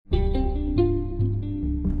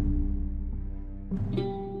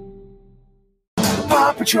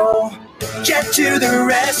Patrol, jet to the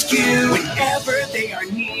rescue whenever they are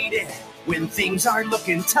needed. When things are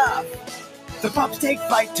looking tough, the pups take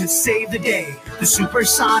flight to save the day the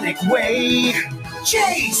supersonic way.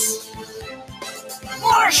 Chase,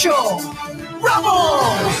 Marshall,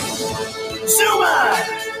 Rubble, Zuma,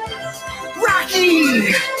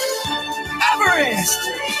 Rocky, Everest,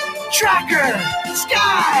 Tracker,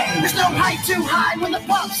 Sky. There's no height too high when the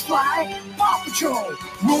pups fly. Paw Patrol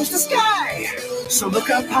rules the sky. So look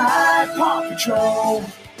up high, Paw Patrol.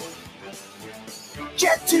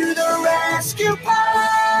 Jet to the rescue,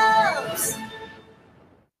 pups.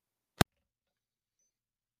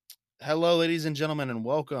 Hello, ladies and gentlemen, and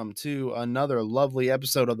welcome to another lovely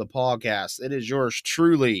episode of the podcast. It is yours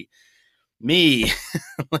truly, me,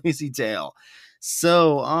 Lazy Tail.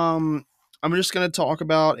 So, I'm just going to talk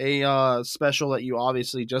about a special that you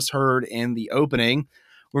obviously just heard in the opening.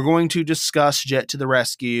 We're going to discuss Jet to the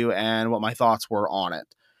Rescue and what my thoughts were on it.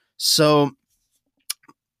 So,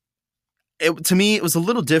 to me, it was a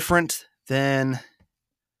little different than...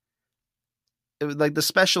 the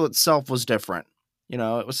special itself was different. You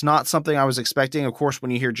know, it was not something I was expecting. Of course,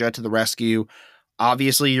 when you hear Jet to the Rescue,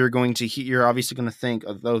 obviously you're obviously going to think,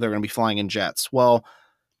 they're going to be flying in jets. Well,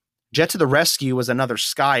 Jet to the Rescue was another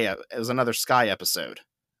Sky episode.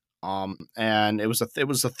 And it was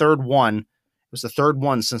the third one. It was the third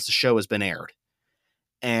one since the show has been aired.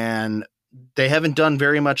 And they haven't done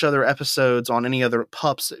very much other episodes on any other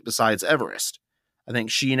pups besides Everest. I think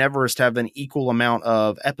she and Everest have an equal amount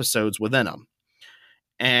of episodes within them.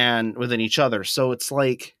 And within each other. So it's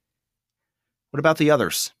like, what about the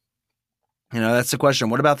others? You know, that's the question.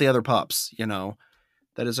 What about the other pups? You know,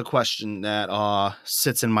 that is a question that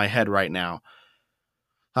sits in my head right now.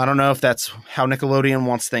 I don't know if that's how Nickelodeon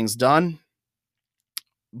wants things done,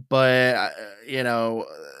 but, you know,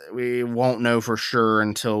 we won't know for sure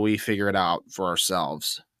until we figure it out for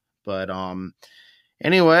ourselves. But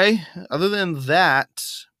anyway, other than that,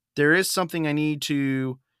 there is something I need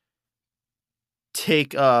to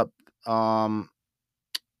take up. I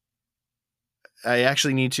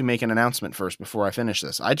actually need to make an announcement first before I finish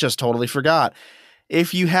this. I just totally forgot.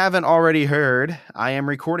 If you haven't already heard, I am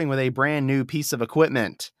recording with a brand new piece of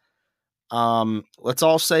equipment. Let's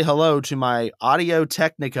all say hello to my Audio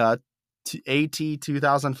Technica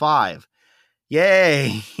AT2005.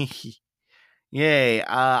 Yay! Yay!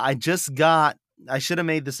 I should have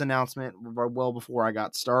made this announcement well before I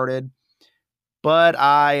got started, but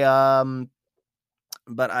I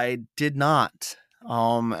did not.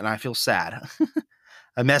 And I feel sad.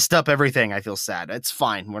 I messed up everything. I feel sad. It's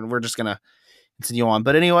fine. We're just going to continue on.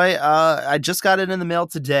 But anyway, I just got it in the mail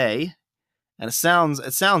today, and it sounds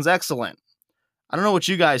excellent. I don't know what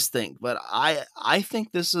you guys think, but I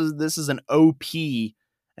think this is an OP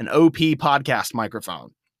podcast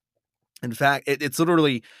microphone. In fact, it's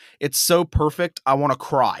literally, it's so perfect. I want to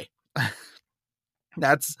cry.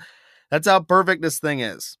 That's how perfect this thing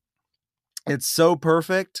is. It's so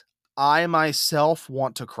perfect. I myself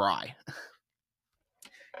want to cry.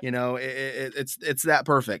 You know, it's that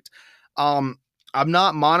perfect. I'm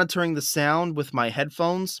not monitoring the sound with my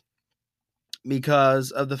headphones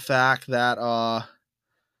because of the fact that I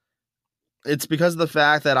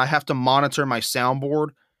have to monitor my soundboard.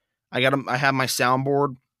 I have my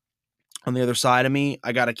soundboard on the other side of me.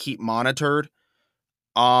 I got to keep monitored.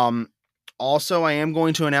 Also, I am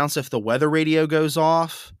going to announce if the weather radio goes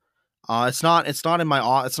off. It's not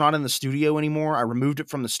in the studio anymore. I removed it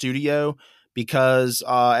from the studio because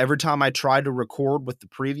every time I tried to record with the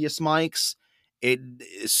previous mics,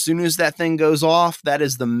 as soon as that thing goes off, that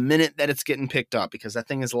is the minute that it's getting picked up because that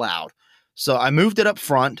thing is loud. So I moved it up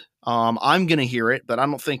front. I'm going to hear it, but I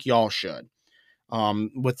don't think y'all should.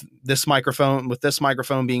 With this microphone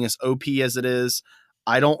being as OP as it is,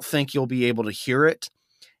 I don't think you'll be able to hear it.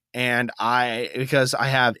 And because I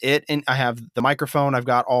have it and I have the microphone, I've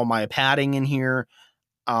got all my padding in here.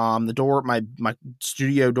 The door, my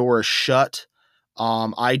studio door is shut.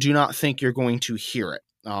 I do not think you're going to hear it.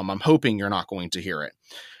 I'm hoping you're not going to hear it,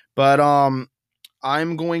 but, I'm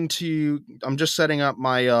just setting up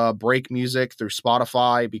my, break music through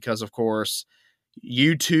Spotify because of course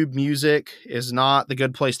YouTube music is not the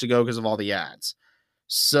good place to go because of all the ads.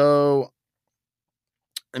 So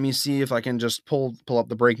let me see if I can just pull up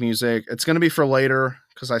the break music. It's going to be for later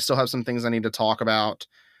because I still have some things I need to talk about.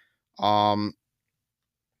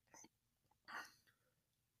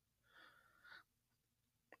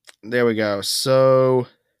 There we go. So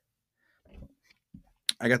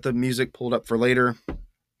I got the music pulled up for later.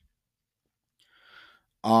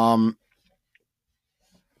 But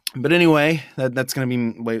anyway, that's going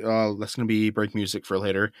to be break music for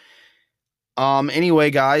later.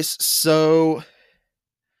 Anyway, guys, so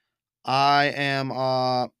I am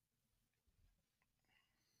let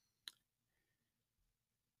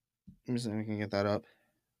me see if I can get that up.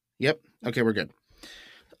 Yep. Okay, we're good.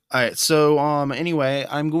 All right. So anyway,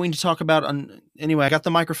 I'm going to talk about anyway, I got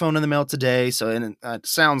the microphone in the mail today, so and it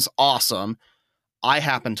sounds awesome. I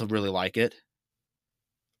happen to really like it.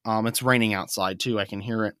 It's raining outside too. I can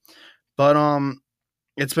hear it. But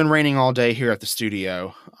it's been raining all day here at the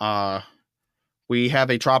studio. We have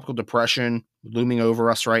a tropical depression looming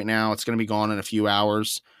over us right now. It's going to be gone in a few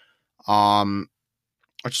hours.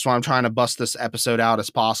 Which is why I'm trying to bust this episode out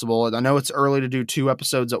as possible. I know it's early to do 2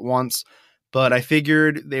 episodes at once, but I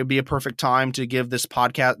figured it would be a perfect time to give this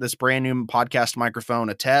brand new podcast microphone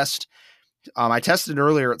a test. I tested it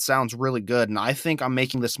earlier. It sounds really good. And I think I'm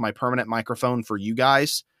making this my permanent microphone for you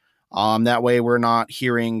guys. That way we're not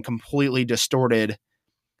hearing completely distorted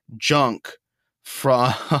junk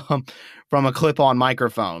from a clip-on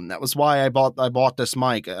microphone. That was why I bought this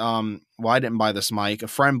mic. Well, I didn't buy this mic. A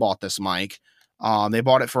friend bought this mic. They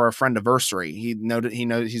bought it for our friend anniversary.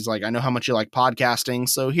 He's like, I know how much you like podcasting,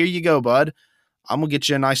 so here you go, bud. I'm gonna get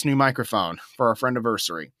you a nice new microphone for our friend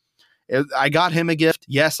anniversary. I got him a gift.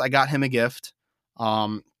 Yes, I got him a gift.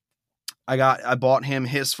 I bought him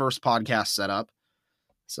his first podcast setup,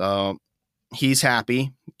 so he's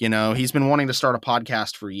happy. You know, he's been wanting to start a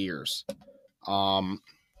podcast for years.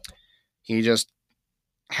 He just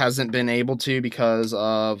hasn't been able to because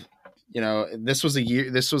of, you know, this was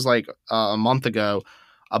like a month ago.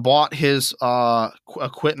 I bought his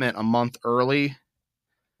equipment a month early.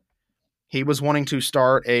 He was wanting to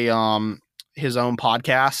start his own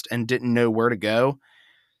podcast and didn't know where to go.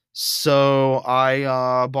 So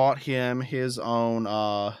I bought him his own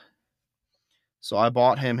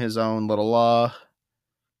little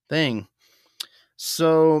thing.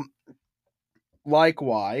 So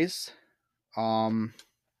likewise, I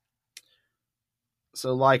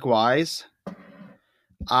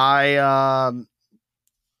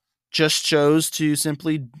just chose to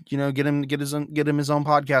simply, you know, get him his own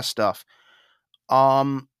podcast stuff.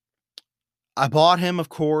 I bought him, of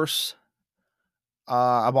course,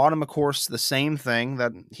 the same thing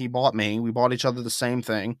that he bought me. We bought each other the same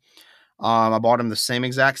thing. I bought him the same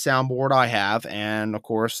exact soundboard I have, and of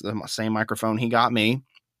course the same microphone he got me.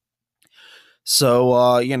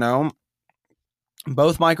 So, you know,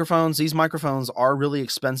 both microphones, these microphones are really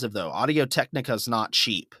expensive though. Audio-Technica is not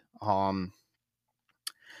cheap.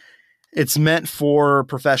 It's meant for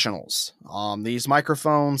professionals. These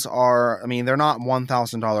microphones are, I mean, they're not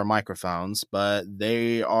 $1,000 microphones, but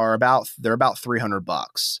they're about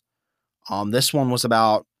 $300.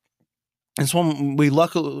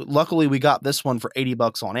 Luckily we got this one for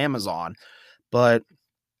 $80 on Amazon, but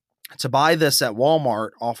to buy this at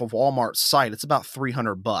Walmart off of Walmart's site, it's about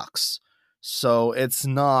 $300. So it's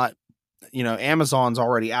not, you know, Amazon's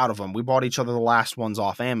already out of them. We bought each other the last ones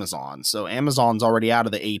off Amazon. So Amazon's already out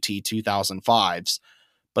of the AT2005s,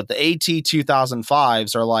 but the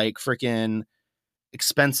AT2005s are like freaking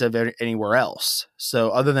expensive anywhere else. So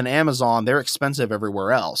other than Amazon, they're expensive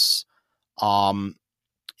everywhere else. I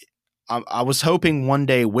was hoping one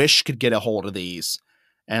day Wish could get a hold of these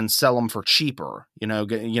and sell them for cheaper,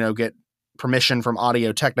 get permission from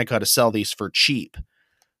Audio-Technica to sell these for cheap.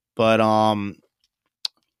 But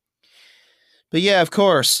yeah, of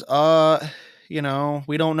course, we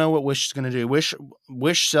don't know what Wish is going to do.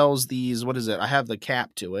 Wish sells these, what is it? I have the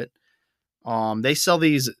cap to it. They sell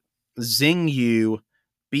these Xingyu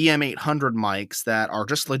BM800 mics that are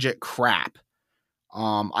just legit crap.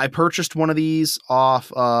 I purchased one of these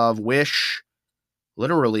off of Wish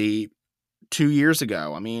literally 2 years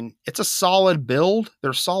ago. I mean, it's a solid build.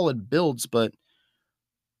 They're solid builds, but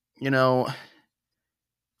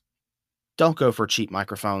don't go for cheap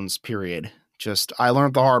microphones, period. I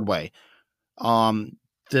learned the hard way. The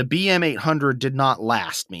BM800 did not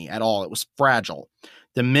last me at all. It was fragile.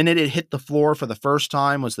 The minute it hit the floor for the first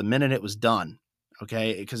time was the minute it was done.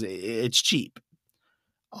 Okay, because it's cheap.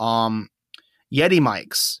 Yeti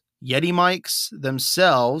mics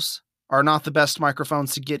themselves are not the best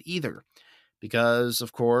microphones to get either, because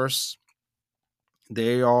of course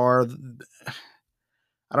they are,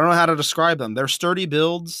 I don't know how to describe them. They're sturdy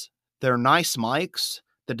builds. They're nice mics.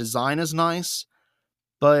 The design is nice,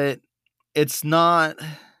 but it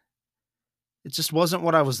just wasn't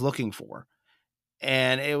what I was looking for.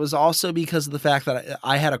 And it was also because of the fact that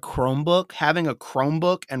I had a Chromebook. Having a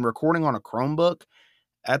Chromebook and recording on a Chromebook,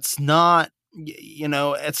 that's not,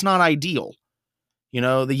 it's not ideal. The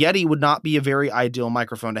Yeti would not be a very ideal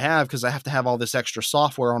microphone to have, because I have to have all this extra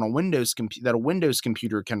software on a Windows that a Windows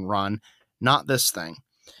computer can run, not this thing.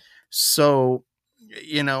 So,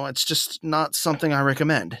 it's just not something I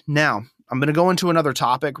recommend. Now, I'm going to go into another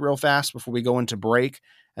topic real fast before we go into break,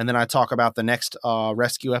 and then I talk about the next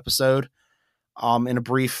rescue episode in a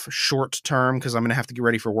brief short term, because I'm going to have to get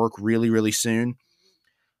ready for work really, really soon.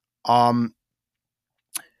 Nickelodeon,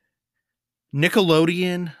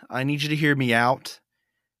 I need you to hear me out.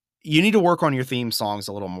 You need to work on your theme songs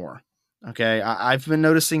a little more. Okay, I've been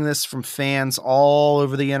noticing this from fans all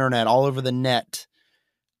over the internet, all over the net,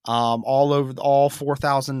 all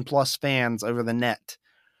 4,000 plus fans over the net.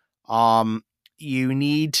 You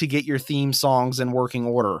need to get your theme songs in working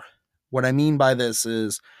order. What I mean by this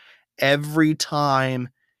is every time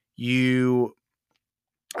you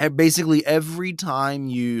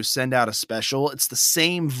send out a special, it's the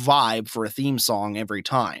same vibe for a theme song every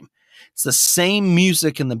time. It's the same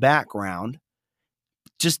music in the background,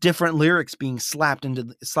 just different lyrics being slapped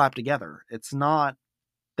together. That's not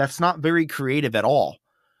very creative at all.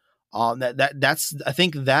 That's I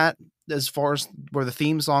think that as far as where the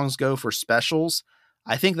theme songs go for specials,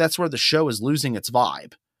 I think that's where the show is losing its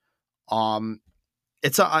vibe. I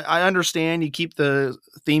understand you keep the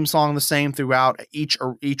theme song the same throughout each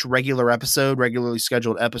regularly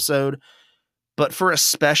scheduled episode, but for a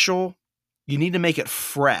special, you need to make it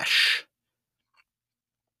fresh.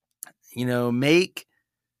 Make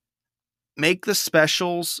the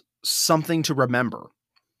specials something to remember.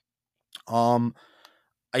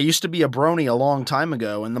 I used to be a brony a long time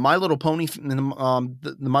ago, and the My Little Pony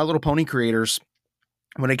creators,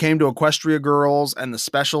 when it came to Equestria Girls and the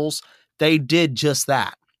specials, they did just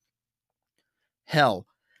that. Hell,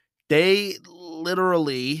 they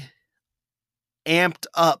literally amped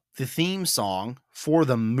up the theme song for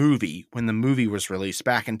the movie when the movie was released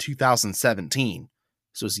back in 2017.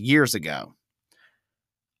 This was years ago.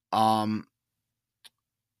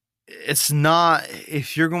 It's not,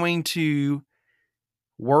 if you're going to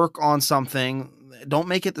work on something, don't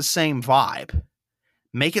make it the same vibe.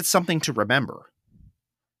 Make it something to remember.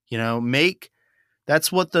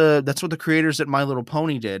 That's what the creators at My Little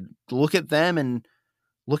Pony did. Look at them and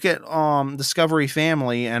look at Discovery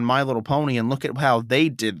Family and My Little Pony and look at how they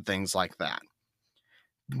did things like that.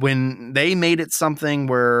 When they made it something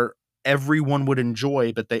where everyone would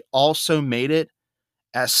enjoy, but they also made it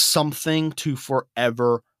as something to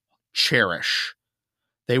forever cherish.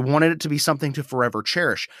 They wanted it to be something to forever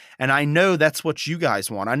cherish. And I know that's what you guys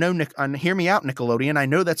want. I know, hear me out, Nickelodeon. I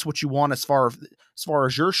know that's what you want as far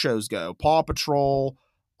as your shows go. Paw Patrol,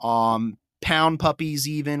 Pound Puppies,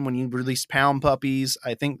 even when you released Pound Puppies.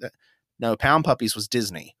 I think that, no, Pound Puppies was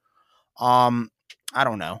Disney. I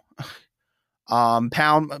don't know.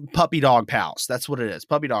 Puppy Dog Pals. That's what it is.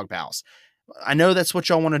 Puppy Dog Pals. I know that's what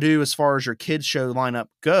y'all want to do as far as your kids show lineup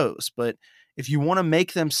goes, but if you want to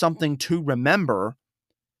make them something to remember,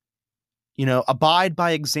 abide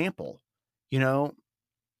by example.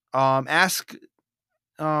 Ask,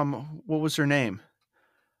 what was her name?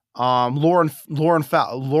 Lauren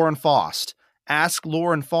Faust. Ask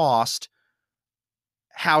Lauren Faust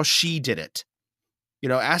how she did it.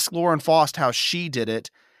 Ask Lauren Faust how she did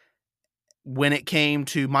it when it came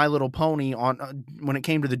to My Little Pony when it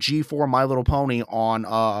came to the G4 My Little Pony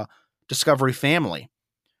on Discovery Family.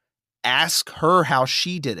 Ask her how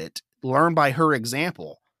she did it. Learn by her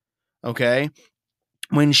example. Okay.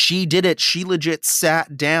 When she did it, she legit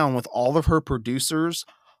sat down with all of her producers,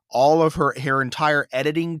 all of her entire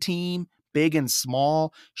editing team, big and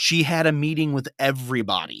small. She had a meeting with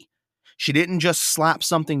everybody. She didn't just slap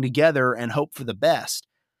something together and hope for the best.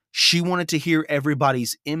 She wanted to hear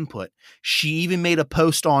everybody's input. She even made a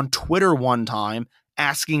post on Twitter one time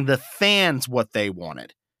asking the fans what they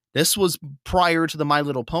wanted. This was prior to the My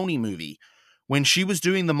Little Pony movie. When she was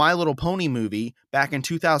doing the My Little Pony movie back in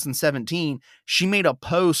 2017, she made a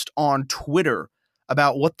post on Twitter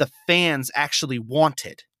about what the fans actually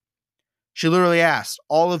wanted. She literally asked,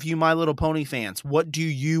 all of you My Little Pony fans, what do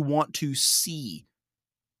you want to see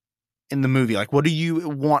in the movie? Like, what do you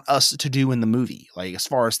want us to do in the movie? Like, as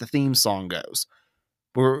far as the theme song goes,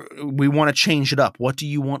 we want to change it up. What do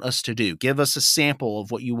you want us to do? Give us a sample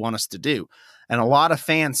of what you want us to do. And a lot of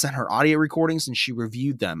fans sent her audio recordings and she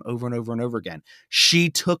reviewed them over and over and over again. She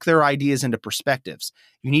took their ideas into perspectives.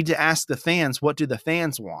 You need to ask the fans, what do the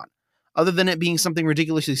fans want? Other than it being something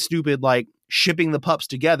ridiculously stupid, like shipping the pups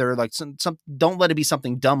together, like don't let it be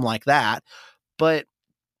something dumb like that. But,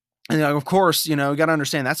 of course, you got to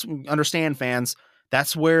understand fans.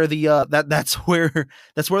 That's where the that's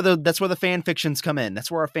where the fan fictions come in. That's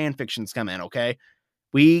where our fan fictions come in. Okay.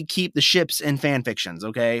 We keep the ships in fan fictions.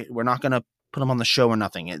 Okay. We're not going to put them on the show or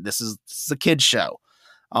nothing. This is a kid's show.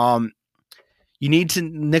 You need to,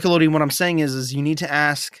 Nickelodeon, what I'm saying is you need to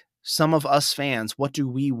ask some of us fans, what do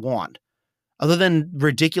we want? other than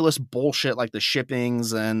ridiculous bullshit like the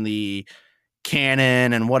shippings and the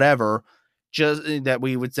canon and whatever, just that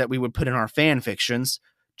we would put in our fan fictions.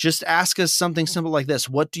 Just ask us something simple like this.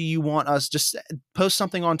 What do you want us? Just post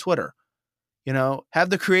something on Twitter. Have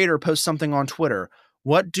the creator post something on Twitter.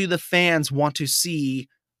 What do the fans want to see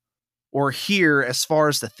or hear as far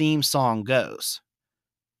as the theme song goes?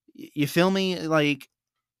 You feel me? Like,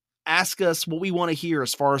 ask us what we want to hear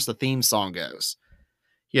as far as the theme song goes.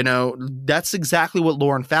 That's exactly what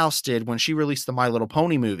Lauren Faust did when she released the My Little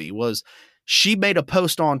Pony movie. Was she made a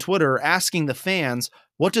post on Twitter asking the fans,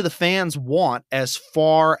 what do the fans want as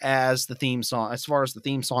far as the theme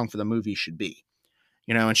song for the movie should be?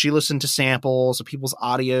 And she listened to samples of people's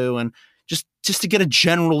audio and just to get a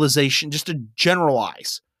generalization, just to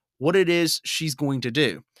generalize what it is she's going to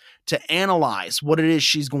do, to analyze what it is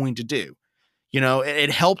she's going to do.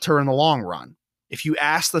 It helped her in the long run. If you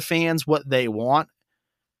ask the fans what they want,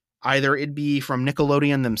 either it'd be from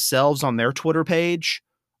Nickelodeon themselves on their Twitter page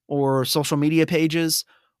or social media pages,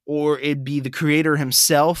 or it'd be the creator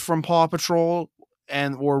himself from Paw Patrol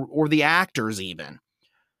or the actors even,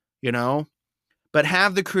 but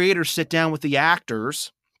have the creator sit down with the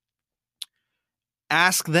actors,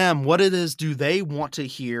 ask them what it is do they want to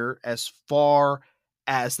hear as far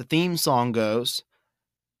as the theme song goes,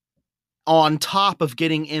 on top of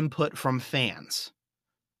getting input from fans.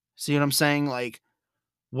 See what I'm saying? Like,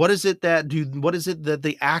 what is it that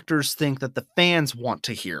the actors think that the fans want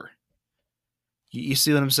to hear? You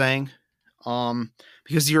see what I'm saying?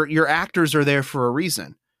 Because your actors are there for a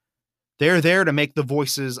reason. They're there to make the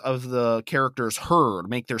voices of the characters heard,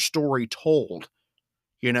 make their story told.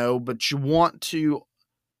 But you want to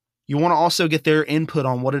also get their input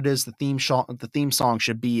on what it is the theme song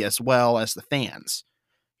should be, as well as the fans.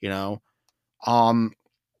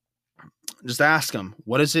 Just ask them,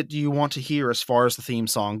 what is it do you want to hear as far as the theme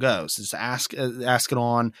song goes? Just ask it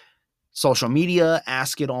on social media,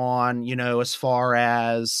 ask it on, as far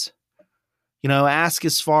as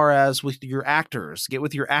with your actors, get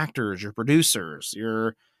with your actors, your producers,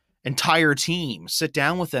 your entire team, sit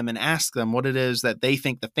down with them and ask them what it is that they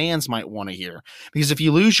think the fans might want to hear. Because if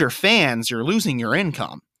you lose your fans, you're losing your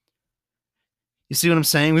income. You see what I'm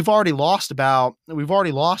saying? We've already lost about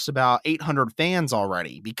 800 fans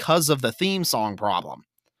already because of the theme song problem.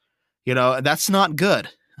 That's not good.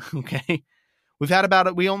 Okay.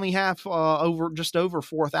 We only have just over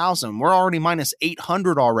 4,000. We're already minus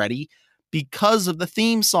 800 already because of the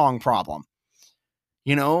theme song problem.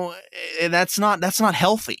 That's not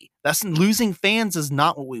healthy. Losing fans is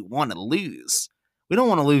not what we want to lose. We don't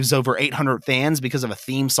want to lose over 800 fans because of a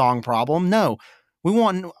theme song problem. No.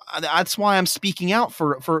 That's why I'm speaking out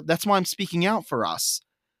for us.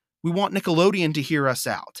 We want Nickelodeon to hear us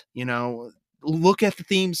out. Look at the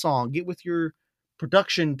theme song, get with your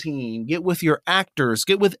production team, get with your actors,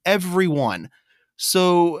 get with everyone.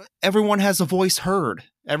 So everyone has a voice heard.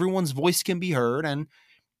 Everyone's voice can be heard, and,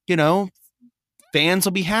 fans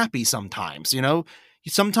will be happy sometimes.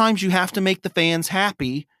 Sometimes you have to make the fans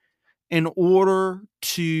happy in order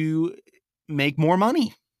to make more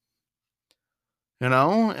money.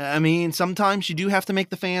 Sometimes you do have to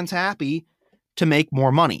make the fans happy to make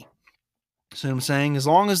more money. So I'm saying, as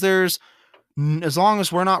long as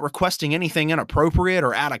we're not requesting anything inappropriate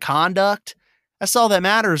or out of conduct, that's all that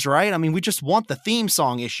matters, right? We just want the theme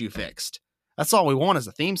song issue fixed. That's all we want, is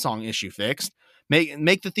the theme song issue fixed.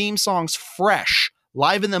 Make the theme songs fresh,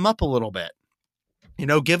 liven them up a little bit.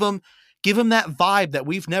 Give them that vibe that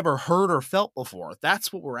we've never heard or felt before.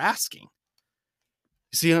 That's what we're asking.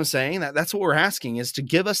 You see what I'm saying? That's what we're asking, is to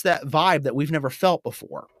give us that vibe that we've never felt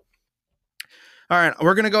before. All right,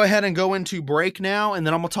 we're going to go ahead and go into break now, and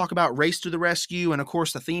then I'm going to talk about Race to the Rescue, and of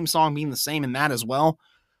course the theme song being the same in that as well.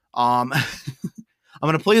 I'm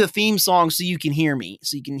going to play the theme song so you can hear me,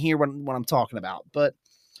 so you can hear what I'm talking about. But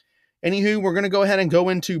anywho, we're going to go ahead and go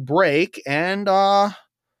into break, and I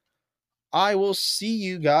will see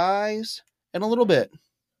you guys in a little bit.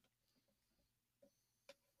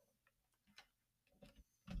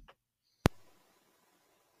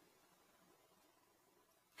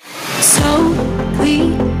 So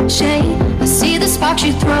cliche, I see the sparks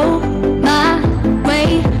you throw my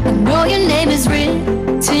way. I know your name is written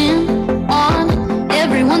on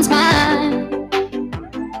everyone's mind.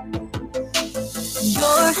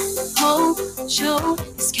 Your whole show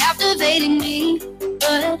is captivating me,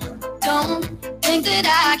 but don't think that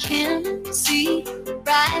I can see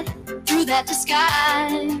right through that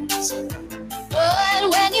disguise. But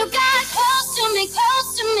when you got close to me,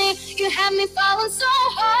 you had me falling so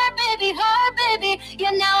hard, baby.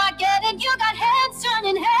 Yeah, now I get it. You got heads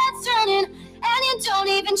turning, and you don't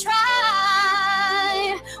even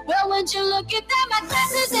try. Well, when would you look at that? My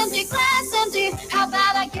glass is empty, glass empty. How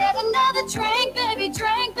about I get another drink, baby,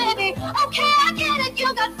 drink, baby? Okay, I get it.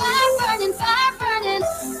 You got fire burning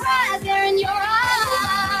right there in your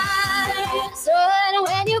eyes. So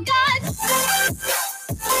when you got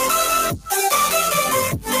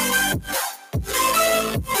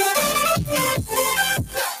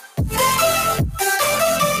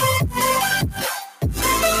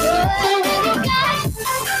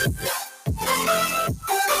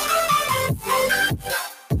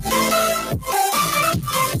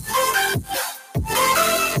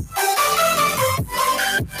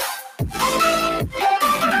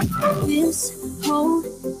this whole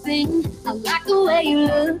thing, I like the way you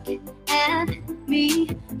look at me.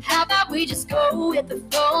 How about we just go with the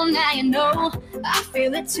flow? Now you know I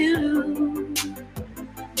feel it too.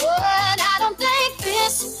 But I don't think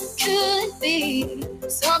this could be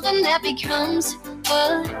something that becomes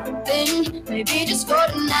a thing. Maybe just for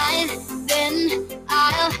tonight, then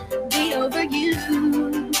I'll be over you.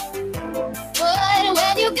 But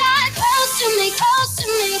when you got close to me,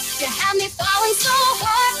 you had me falling so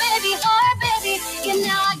hard, baby, you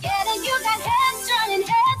know I get it. You got heads turning,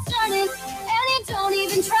 and you don't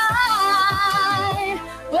even try.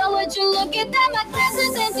 Well, would you look at that? My glass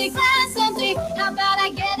is empty, glass empty. How about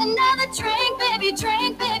I get another drink, baby,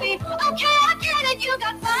 drink, baby? Okay, I get it. You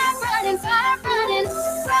got fire burning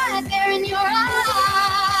right there in your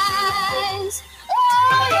eyes.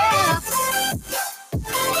 Oh yeah.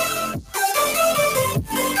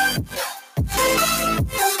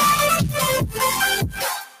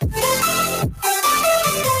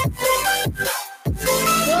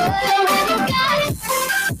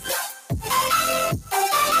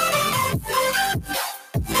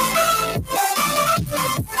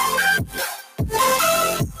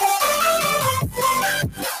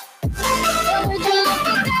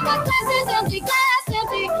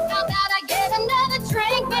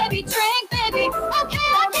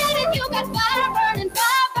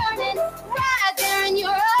 Right there in your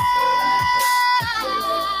eyes.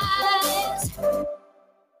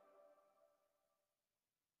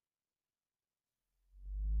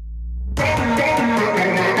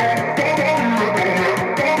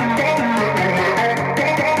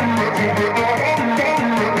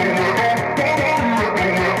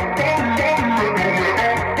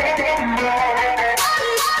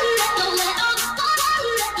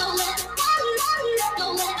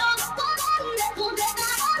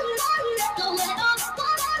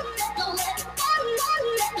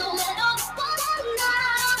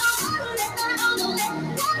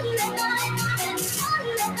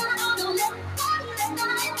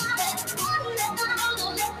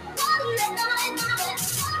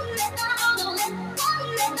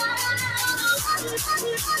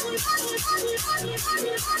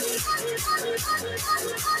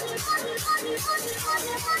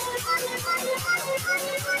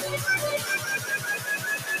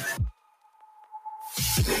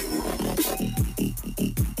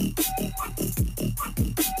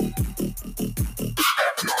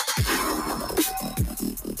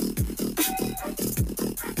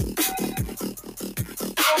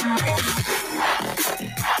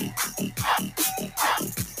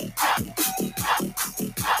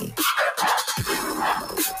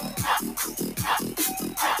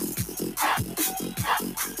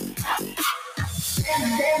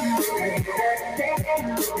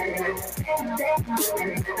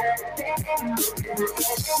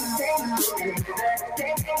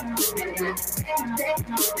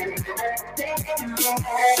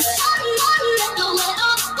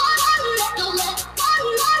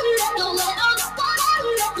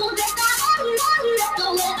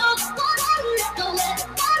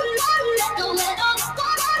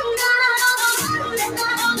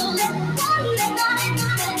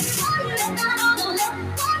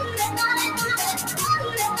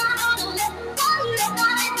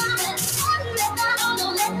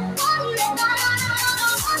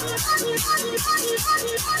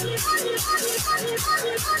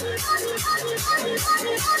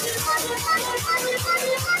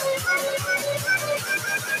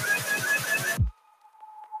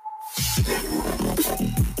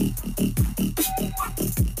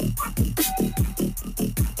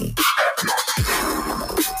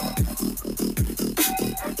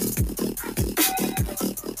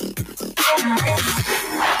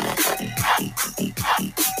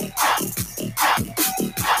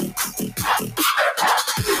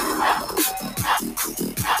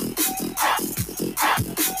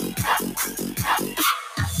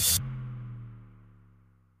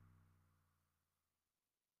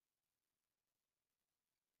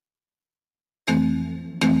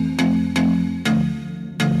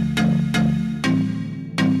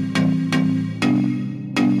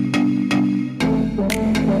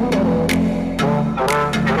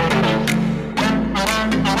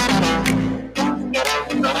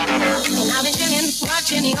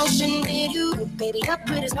 motion video. Baby up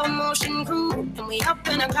with his slow motion crew. And we up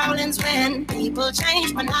in our growlings when people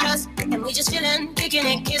change, but not us. And we just chillin', kicking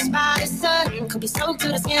it, kissed by the sun. Could be soaked to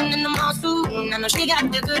the skin in the mall soon. I know she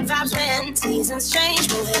got the good vibes when seasons change,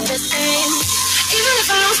 but we're the same. Even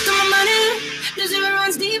if I lost all my money, the zero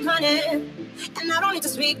runs deep, honey. And I don't need to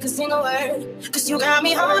speak a single word, cause you got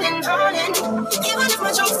me holding, holding. Even if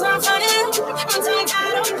my jokes aren't funny, I'm telling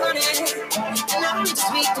God I'm running. And I don't need to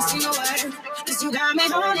speak a single word, cause you got me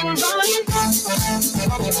holding, holding.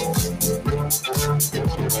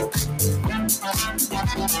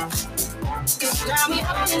 Cause you got me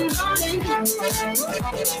holding, holding.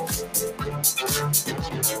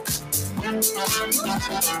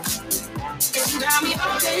 You got me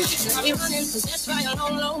holding, got me running, possessed by a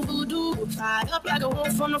low voodoo. Fired up like a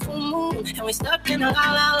wolf on the full moon. And we stuck in a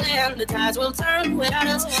la-la land. The tides will turn without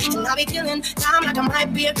us. And I'll be killing time like I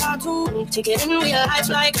might be a cartoon. Take it in real life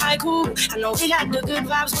like haiku. I know we got the good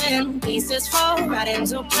vibes when pieces fall right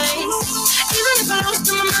into place. Even if I lost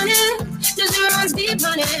all my money, the zero runs deep,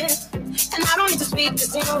 honey. And I don't need to speak a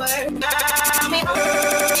single word. Got me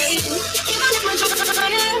holding. Even if my jokes are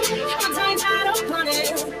funny, I'm tongue tied up on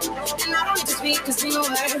it. And I don't need to speak a single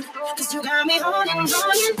word, cause you got me holding,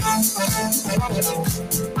 holding.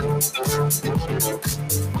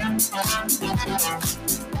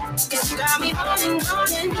 Cause you got me holding,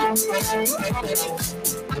 holding.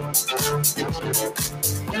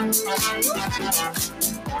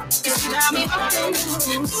 Cause you got me holding.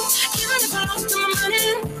 Even if I lost all my money,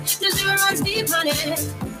 the zero runs deep, honey.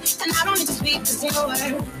 And I don't need to speak a single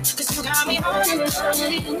word, cause you got me holding,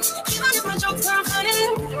 holding. Even if my jokes aren't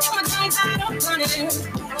funny, my tongue tied up on it.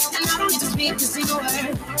 And I don't need to speak a single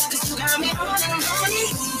word, cause you got me holding,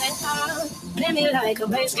 holding. Play me like a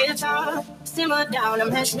bass guitar, simmer down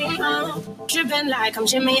and mash me up. Tripping like I'm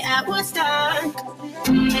Jimmy at Woodstock.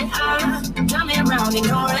 Got me around,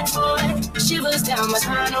 ignoring boy. Shivers down my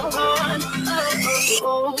spinal cord.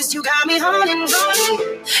 Cause you got me holding,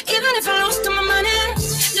 holding. Even if I lost all my money,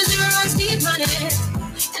 the zero runs deep, honey.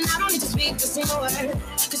 And I don't need to speak a single word,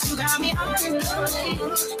 cause you got me holding, holding.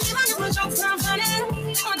 Even if my jokes aren't funny,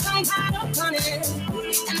 my tongue tied up on it.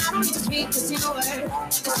 And I don't need to speak a single word,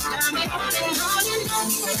 cause you got me holding, holding.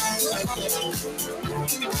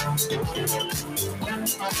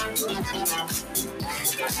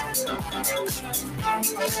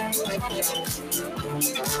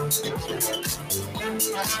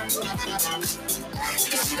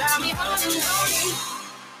 Cause you got me holding, holding.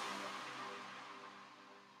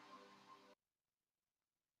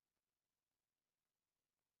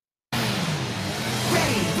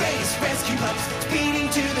 Rescue pups speeding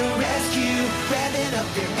to the rescue, revving up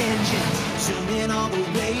their engines, zooming all the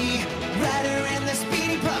way. Ryder and the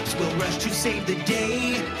speedy pups will rush to save the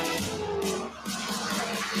day.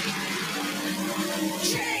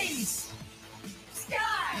 Chase!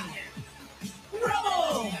 Sky!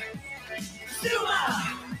 Rubble!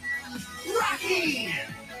 Zuma! Rocky!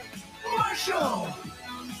 Marshall!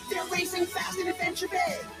 They're racing fast in Adventure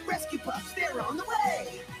Bay. Rescue pups, they're on the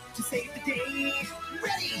way to save the day.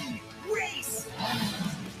 Ready, race,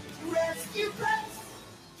 rescue pups.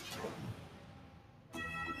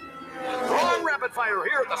 Ron Rapid Fire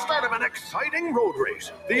here at the start of an exciting road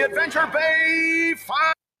race. The Adventure Bay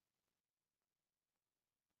 5.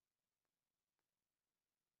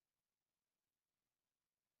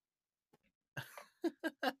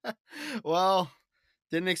 Well,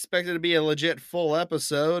 didn't expect it to be a legit full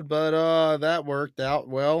episode, but that worked out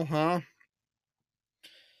well, huh?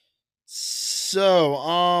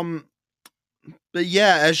 So, but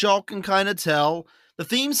yeah, as y'all can kind of tell, the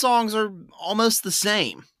theme songs are almost the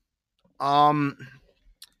same. That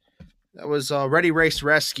was Ready Race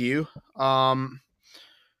Rescue. But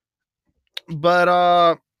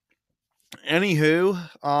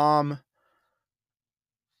anywho,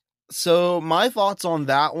 so my thoughts on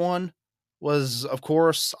that one was, of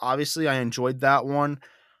course, obviously I enjoyed that one.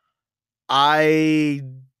 I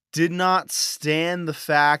did not stand the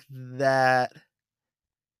fact that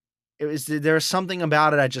there was something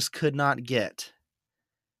about it I just could not get.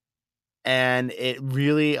 And it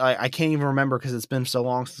really, I can't even remember because it's been so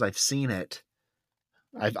long since I've seen it.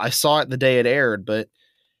 I saw it the day it aired, but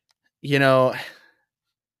you know,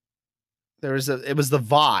 it was the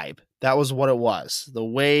vibe. That was what it was.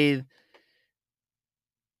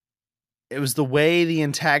 It was the way the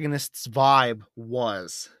antagonist's vibe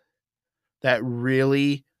was that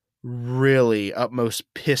really, really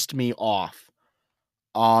utmost pissed me off.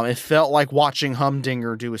 It felt like watching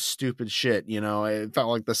Humdinger do a stupid shit, you know, it felt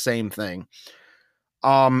like the same thing.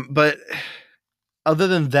 But other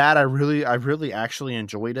than that, I really actually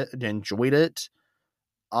enjoyed it.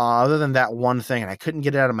 other than that one thing, and I couldn't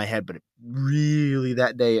get it out of my head, but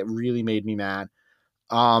that day it really made me mad.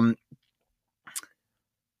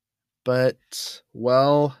 But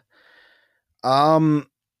well, I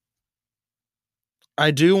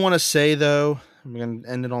do want to say though, I'm going to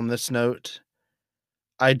end it on this note.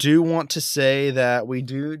 I do want to say that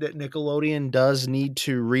Nickelodeon does need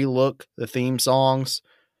to relook the theme songs.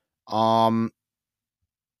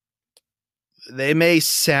 They may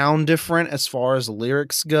sound different as far as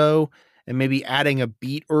lyrics go, and maybe adding a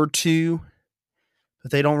beat or two,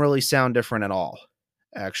 but they don't really sound different at all.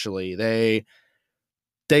 Actually, they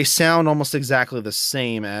sound almost exactly the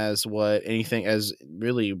same as it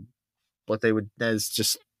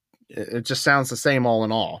just sounds the same all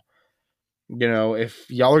in all. If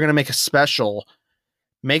y'all are going to make a special,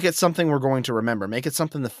 make it something we're going to remember. Make it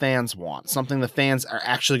something the fans want, something the fans are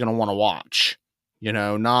actually going to want to watch,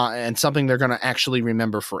 and something they're going to actually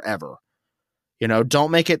remember forever.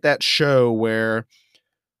 Don't make it that show where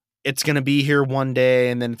it's going to be here one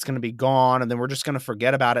day and then it's going to be gone. And then we're just going to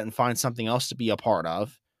forget about it and find something else to be a part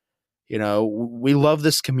of. We love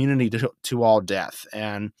this community to all death.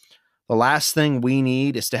 And the last thing we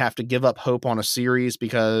need is to have to give up hope on a series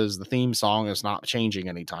because the theme song is not changing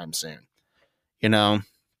anytime soon,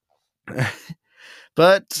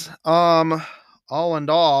 but, all in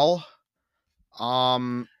all,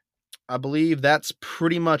 I believe that's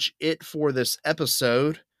pretty much it for this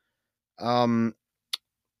episode. Let me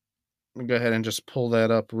go ahead and just pull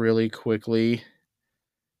that up really quickly.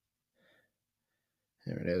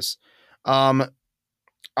 There it is.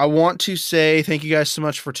 I want to say thank you guys so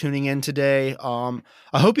much for tuning in today. I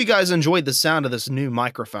hope you guys enjoyed the sound of this new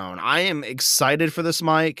microphone. I am excited for this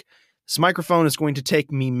mic. This microphone is going to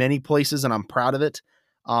take me many places, and I'm proud of it.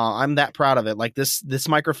 I'm that proud of it. Like this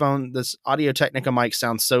microphone, this Audio-Technica mic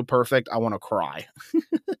sounds so perfect. I want to cry.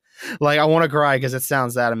 I want to cry because it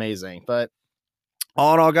sounds that amazing. But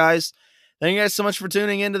all in all, guys, thank you guys so much for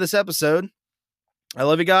tuning into this episode. I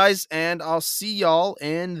love you guys, and I'll see y'all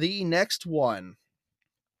in the next one.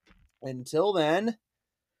 Until then,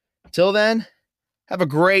 have a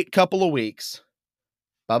great couple of weeks.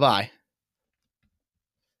 Bye-bye.